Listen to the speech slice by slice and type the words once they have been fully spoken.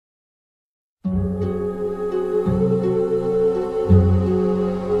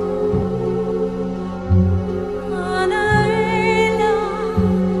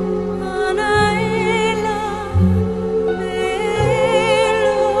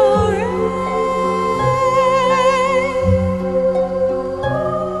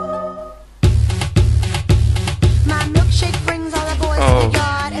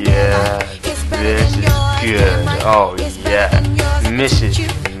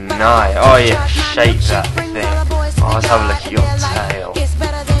eye. Oh yeah, shake that thing. Oh, let's have a look at your tail.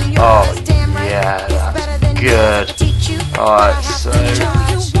 Oh yeah, that's good. Oh, it's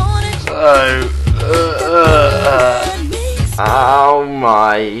ow,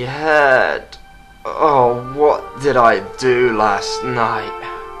 my head. Oh, what did I do last night?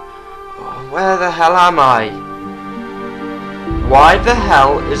 Oh, where the hell am I? Why the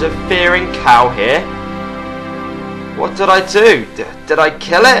hell is a fearing cow here? What did I do? Did I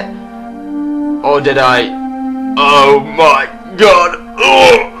kill it? Or did I... Oh my god!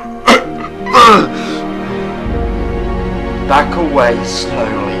 Back away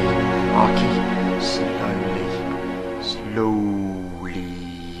slowly, Arky.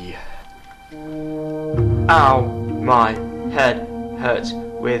 Slowly. Ow, my head hurts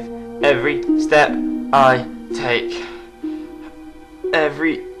with every step I take.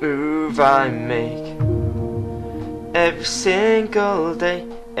 Every move I make. Every single day.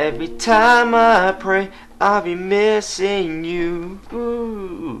 Every time I pray, I'll be missing you.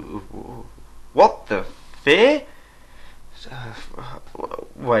 Ooh. What the fear?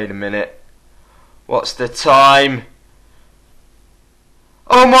 Wait a minute. What's the time?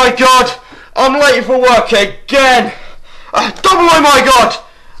 Oh my god! I'm late for work again! Double oh my god!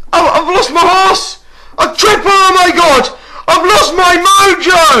 I've lost my horse! A triple oh my god! I've lost my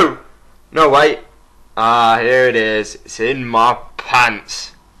mojo! No wait. Here it is. It's in my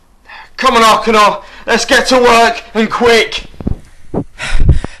pants. Come on, Arcanor, let's get to work, and quick!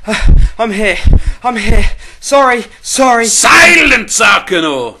 I'm here. Sorry. Silence,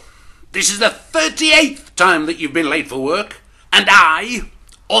 Arcanor! This is the 38th time that you've been late for work, and I,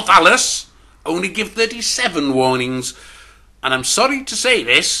 Othalus, only give 37 warnings. And I'm sorry to say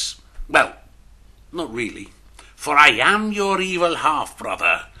this, well, not really, for I am your evil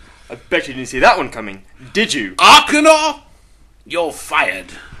half-brother. I bet you didn't see that one coming, did you? Arcanor, you're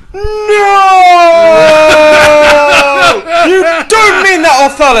fired. No! You don't mean that,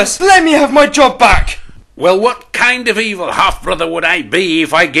 Othalus! Let me have my job back! Well, what kind of evil half-brother would I be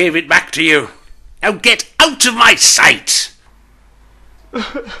if I gave it back to you? Now get out of my sight!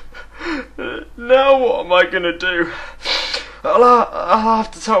 Now what am I gonna do? I'll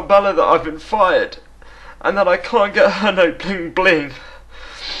have to tell Bella that I've been fired, and that I can't get her no bling bling.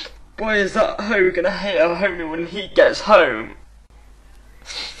 Boy, is that hoe gonna hate her homie when he gets home.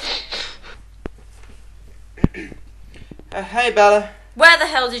 Hey Bella. Where the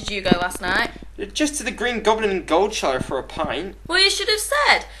hell did you go last night? Just to the Green Goblin and Goldshire for a pint. Well, you should have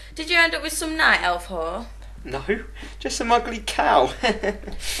said. Did you end up with some night elf whore? No, just some ugly cow.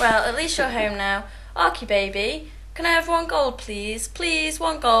 Well, at least you're home now. Arky baby, can I have 1 gold please? Please,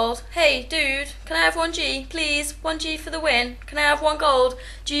 1 gold. Hey dude, can I have 1 G? Please, 1 G for the win. Can I have 1 gold?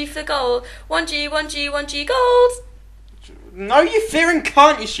 G for the gold. 1 G, 1 G, 1 G gold. No, you fearing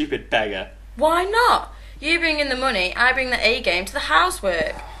can't, you stupid beggar. Why not? You bring in the money, I bring the A game to the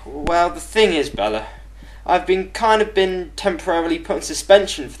housework. Well, the thing is, Bella, I've been temporarily put on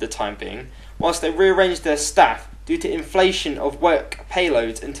suspension for the time being, whilst they rearrange their staff due to inflation of work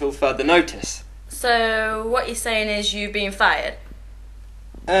payloads until further notice. So, what you're saying is you've been fired?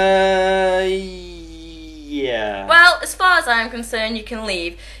 Yeah. Well, as far as I'm concerned, you can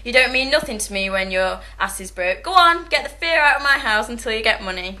leave. You don't mean nothing to me when your ass is broke. Go on, get the fear out of my house until you get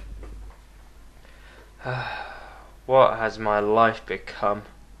money. What has my life become?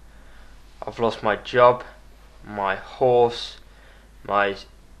 I've lost my job, my horse, my...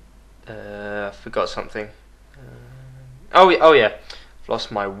 I forgot something. Oh yeah. I've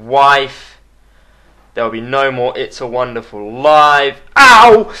lost my wife. There'll be no more It's a Wonderful Life.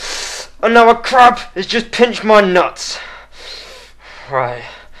 Ow! Another crab has just pinched my nuts. Right,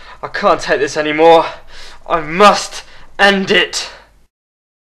 I can't take this anymore. I must end it.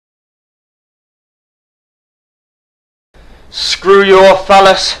 Screw you,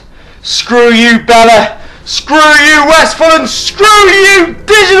 Othalus. Screw you, Bella. Screw you, Westfall, and screw you,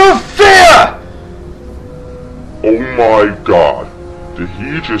 Digital Fear! Oh my god, did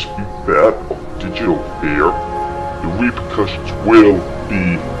he just be that of digital fear? The repercussions will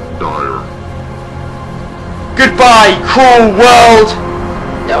be dire. Goodbye, cruel world!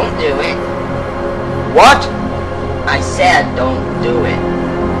 Don't do it. What? I said don't do it.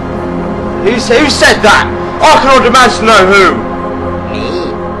 Who said that? Arcanor demands to know who. Me?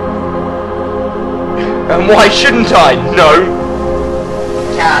 And why shouldn't I know?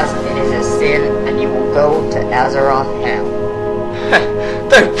 Because it is a sin and you will go to Azeroth hell.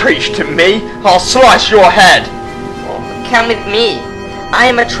 Don't preach to me. I'll slice your head. Well, come with me. I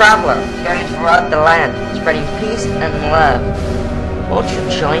am a traveler, going throughout the land, spreading peace and love. Won't you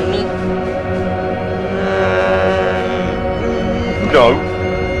join me? No.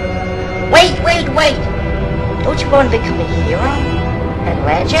 wait! Don't you want to become a hero? A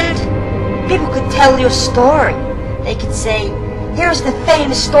legend? People could tell your story. They could say, here's the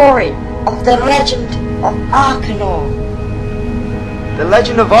famous story of the legend of Arcanor. The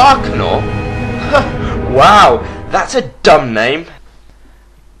Legend of Arcanor? Wow, that's a dumb name.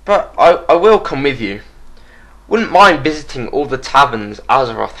 But I will come with you. Wouldn't mind visiting all the taverns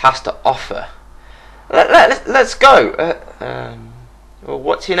Azeroth has to offer. Let's go. Well,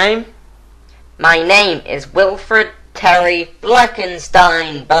 what's your name? My name is Wilfred Terry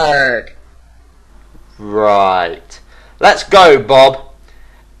Bleckensteinberg. Right. Let's go, Bob.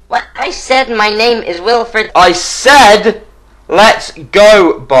 What? I said my name is Wilfred. I said, let's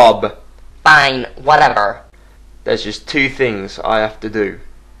go, Bob. Fine, whatever. There's just two things I have to do.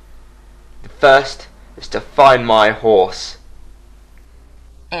 The first is to find my horse.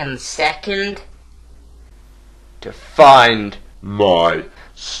 And second? To find My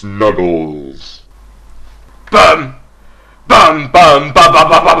Snuggles. Bum! Bum bum bum bum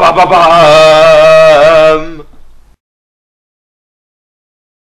bum bum bum bum bum.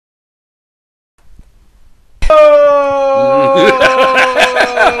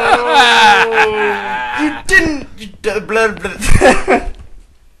 You didn't. Blah, blah.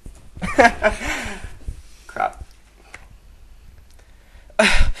 Crap.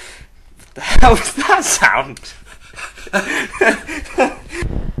 What the hell was that sound?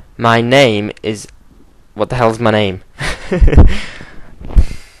 My name is... What the hell's my name?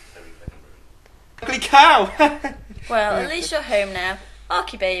 Ugly cow! Well, at least you're home now.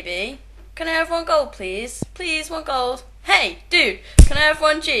 Arky baby, can I have 1 gold, please? Please, 1 gold. Hey, dude, can I have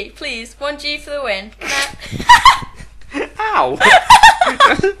 1 G, please? 1 G for the win. Can I... Ow!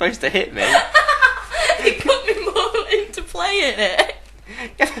 You're supposed to hit me. It put me more into playing it.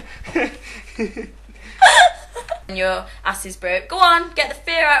 And your ass is broke. Go on, get the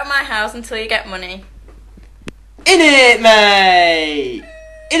fear out of my house until you get money. In it, mate!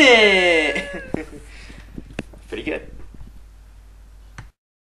 In it! Pretty good.